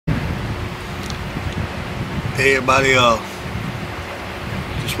Hey everybody,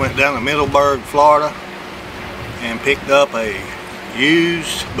 just went down to Middleburg, Florida and picked up a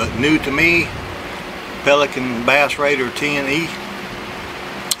used but new to me Pelican Bass Raider 10E,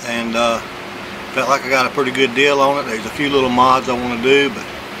 and felt like I got a pretty good deal on it. There's a few little mods I want to do, but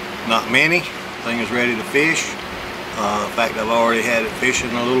not many. Thing is ready to fish. In fact, I've already had it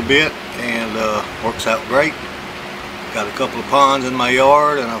fishing a little bit and works out great. Got a couple of ponds in my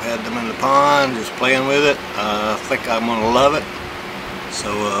yard and I've had them in the pond just playing with it. I think I'm going to love it. So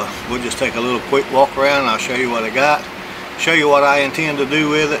we'll just take a little quick walk around and I'll show you what I got. Show you what I intend to do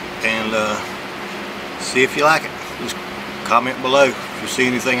with it and see if you like it. Just comment below if you see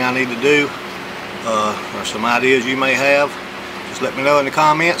anything I need to do or some ideas you may have. Just let me know in the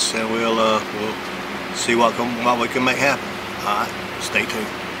comments and we'll see what we can make happen. Alright, stay tuned.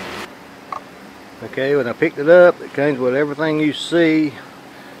 Okay, when I picked it up, it comes with everything you see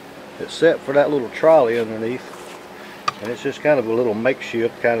except for that little trolley underneath. And it's just kind of a little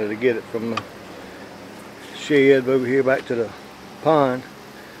makeshift kind of to get it from the shed over here back to the pond.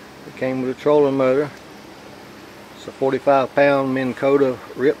 It came with a trolling motor. It's a 45-pound Minn Kota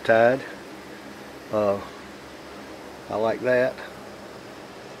Riptide. I like that.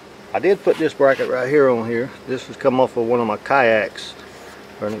 I did put this bracket right here on here. This has come off of one of my kayaks,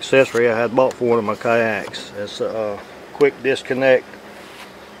 or an accessory I had bought for one of my kayaks. It's a quick disconnect,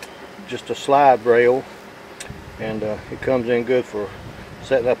 just a slide rail, and it comes in good for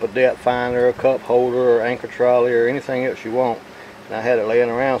setting up a depth finder, a cup holder, or anchor trolley, or anything else you want. And I had it laying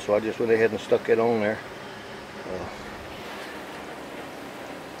around, so I just went ahead and stuck it on there.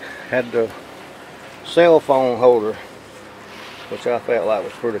 Had the cell phone holder, which I felt like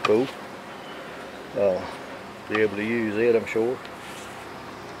was pretty cool. Be able to use it, I'm sure.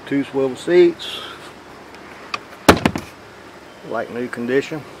 2 swivel seats, like new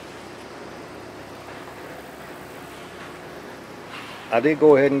condition. I did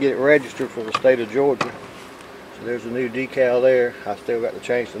go ahead and get it registered for the state of Georgia, so there's a new decal there. I still got to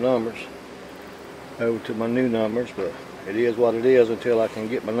change the numbers over to my new numbers, but it is what it is until I can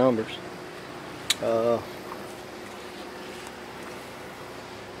get my numbers. The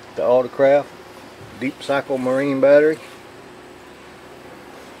Autocraft deep cycle marine battery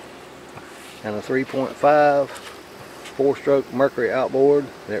and a 3.5 4-stroke Mercury outboard.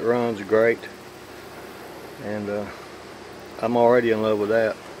 It runs great, and I'm already in love with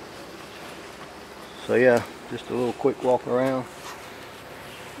that. So yeah, just a little quick walk around.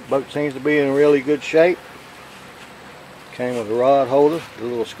 Boat seems to be in really good shape. Came with a rod holder, the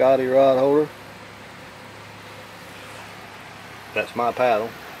little Scotty rod holder. That's my paddle.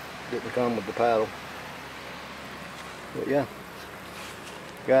 Didn't come with the paddle. But yeah,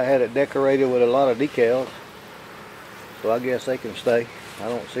 guy had it decorated with a lot of decals, so I guess they can stay. I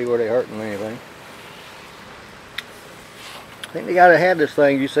don't see where they're hurting anything. I think the guy that had this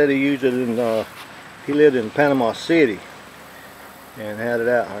thing, you said he used it in, he lived in Panama City and had it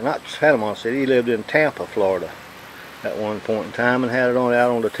out, or not Panama City, he lived in Tampa, Florida at one point in time and had it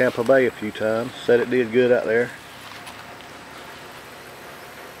out on the Tampa Bay a few times. Said it did good out there.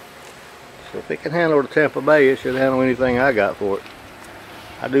 So if it can handle the Tampa Bay, it should handle anything I got for it.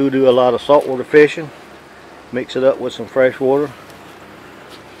 I do a lot of saltwater fishing, mix it up with some fresh water.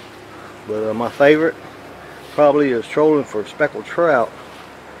 But my favorite probably is trolling for speckled trout.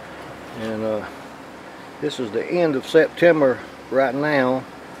 And this is the end of September right now,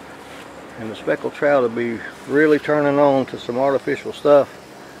 and the speckled trout will be really turning on to some artificial stuff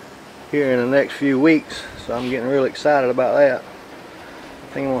here in the next few weeks. So I'm getting really excited about that.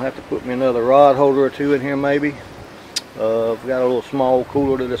 I think I'm going to have to put me another rod holder or two in here maybe. I've got a little small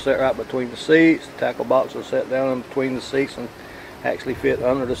cooler that is set right between the seats. The tackle box is set down in between the seats and actually fit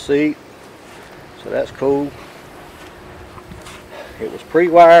under the seat. So that's cool. It was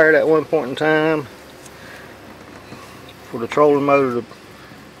pre-wired at one point in time for the trolling motor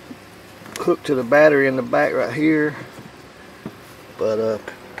to hook to the battery in the back right here. But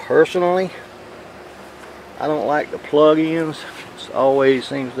personally, I don't like the plug-ins. It always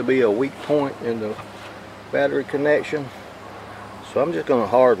seems to be a weak point in the battery connection, so I'm just going to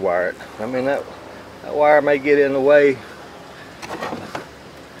hardwire it. I mean, that wire may get in the way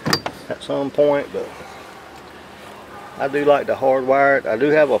at some point, but I do like to hardwire it. I do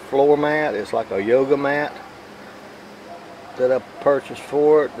have a floor mat. It's like a yoga mat that I purchased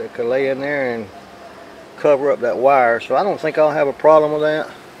for it that can lay in there and cover up that wire, so I don't think I'll have a problem with that.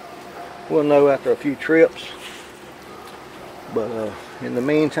 We'll know after a few trips. But in the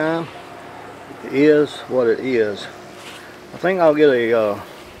meantime, it is what it is. I think I'll get a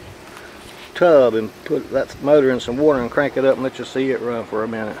tub and put that motor in some water and crank it up and let you see it run for a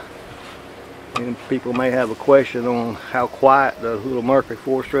minute. And people may have a question on how quiet the little Mercury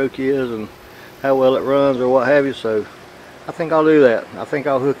 4-stroke is and how well it runs or what have you, so I think I'll do that. I think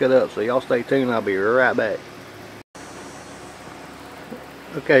I'll hook it up, so y'all stay tuned. I'll be right back.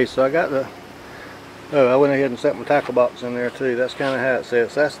 Okay, so I got the, I went ahead and set my tackle box in there too. That's kind of how it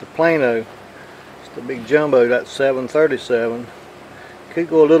sits. That's the Plano. It's the big jumbo. That's 737. Could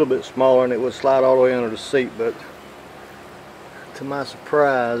go a little bit smaller and it would slide all the way under the seat, but to my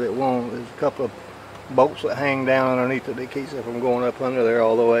surprise it won't. There's a couple of bolts that hang down underneath it that keeps it from going up under there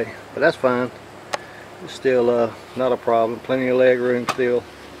all the way, but that's fine. It's still not a problem. Plenty of leg room still.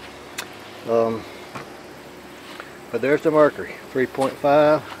 But there's the Mercury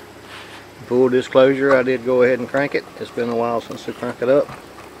 3.5. Full disclosure, I did go ahead and crank it. It's been a while since I cranked it up,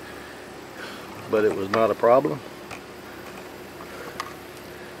 but it was not a problem.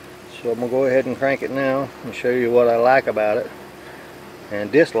 So I'm going to go ahead and crank it now and show you what I like about it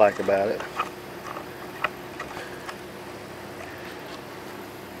and dislike about it.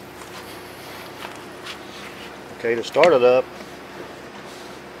 Okay, to start it up,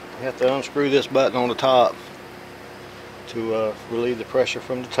 you have to unscrew this button on the top to relieve the pressure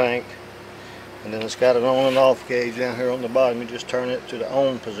from the tank, and then it's got an on and off gauge down here on the bottom. You just turn it to the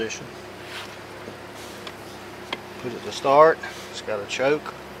on position. Put it to start. It's got a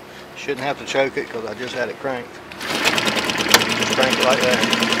choke. Shouldn't have to choke it because I just had it cranked. Just crank it like that.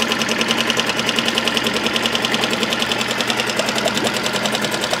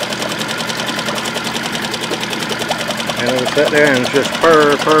 And it'll sit there and just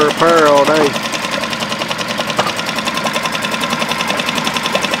purr, purr, purr all day.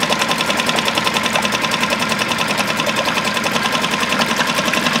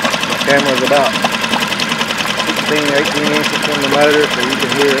 The camera's about 16, 18 inches from the motor, so you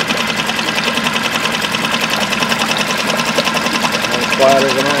can hear it. And it's quiet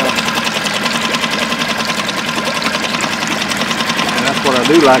as a mouse. And that's what I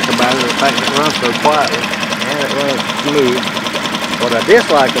do like about it, the fact that it runs so quietly. And it runs smooth. What I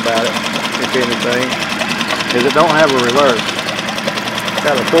dislike about it, if anything, is it don't have a reverse. It's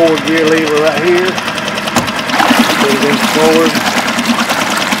got a forward gear lever right here. Put it in forward.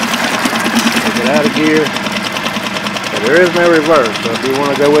 Take it out of gear. But there is no reverse. So if you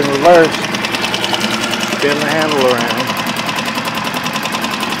want to go in reverse, spin the handle around.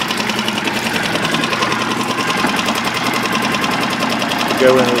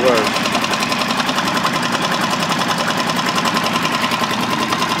 Go in reverse.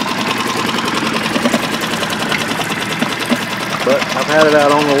 But I've had it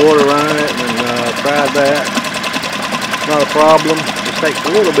out on the water running it and tried that. It's not a problem. It just takes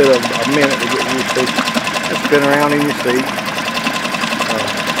a little bit of a minute to get used to. Just spin around in your seat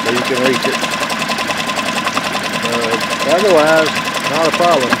so you can reach it. Otherwise, not a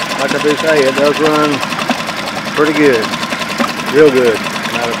problem. Like I do say, it does run pretty good. Real good,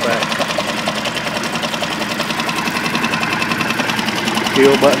 matter of fact. The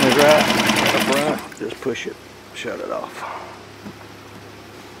kill button is right at the front. Just push it, shut it off.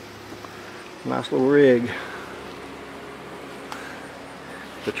 Nice little rig.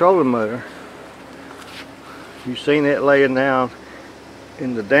 The trolling motor, you've seen it laying down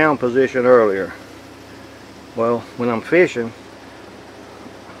in the down position earlier. Well, when I'm fishing,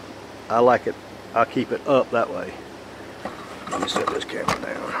 I like it, I keep it up that way. Let me set this camera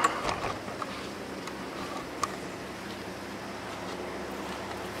down.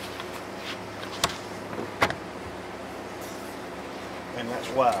 And that's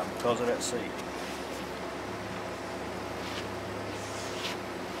why, because of that seat.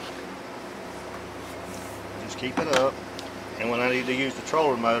 Just keep it up, and when I need to use the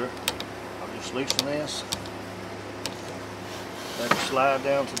trolling motor, I'll just loosen this, let it slide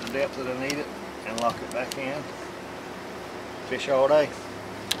down to the depth that I need it, and lock it back in. Fish all day.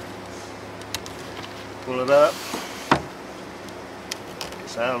 Pull it up,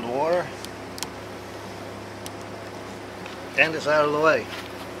 it's out of the water, and it's out of the way.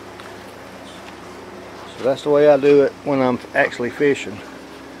 So that's the way I do it when I'm actually fishing.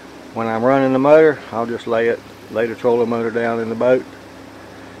 When I'm running the motor, I'll just lay the trolling motor down in the boat,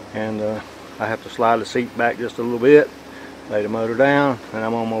 and I have to slide the seat back just a little bit, lay the motor down, and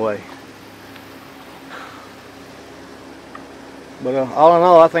I'm on my way. But all in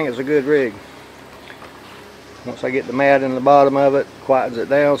all, I think it's a good rig. Once I get the mat in the bottom of it, quietens it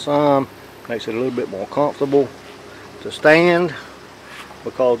down some, makes it a little bit more comfortable to stand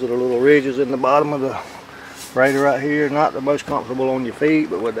because of the little ridges in the bottom of the Raider right here. Not the most comfortable on your feet,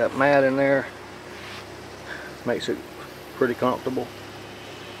 but with that mat in there, makes it pretty comfortable.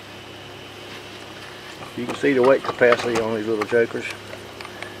 You can see the weight capacity on these little jokers.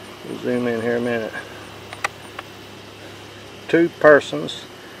 Is zoom in here a minute. 2 persons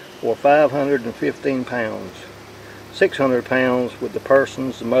for 515 pounds. 600 pounds with the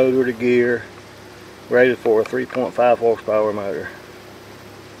persons, the motor, the gear, rated for a 3.5 horsepower motor.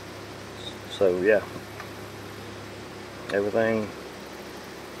 So yeah, everything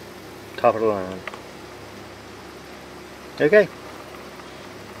top of the line. Okay,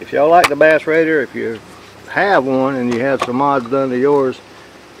 if y'all like the Bass Raider, if you have one and you have some mods done to yours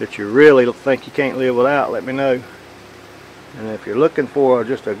that you really think you can't live without, let me know. And if you're looking for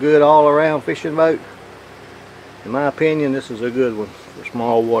just a good all-around fishing boat, in my opinion, this is a good one for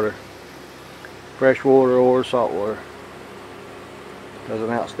small water, freshwater or saltwater. Does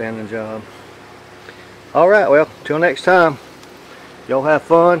an outstanding job. Alright, well, till next time, y'all have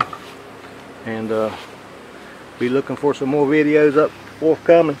fun, and be looking for some more videos up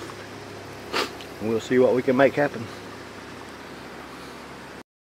forthcoming, and we'll see what we can make happen.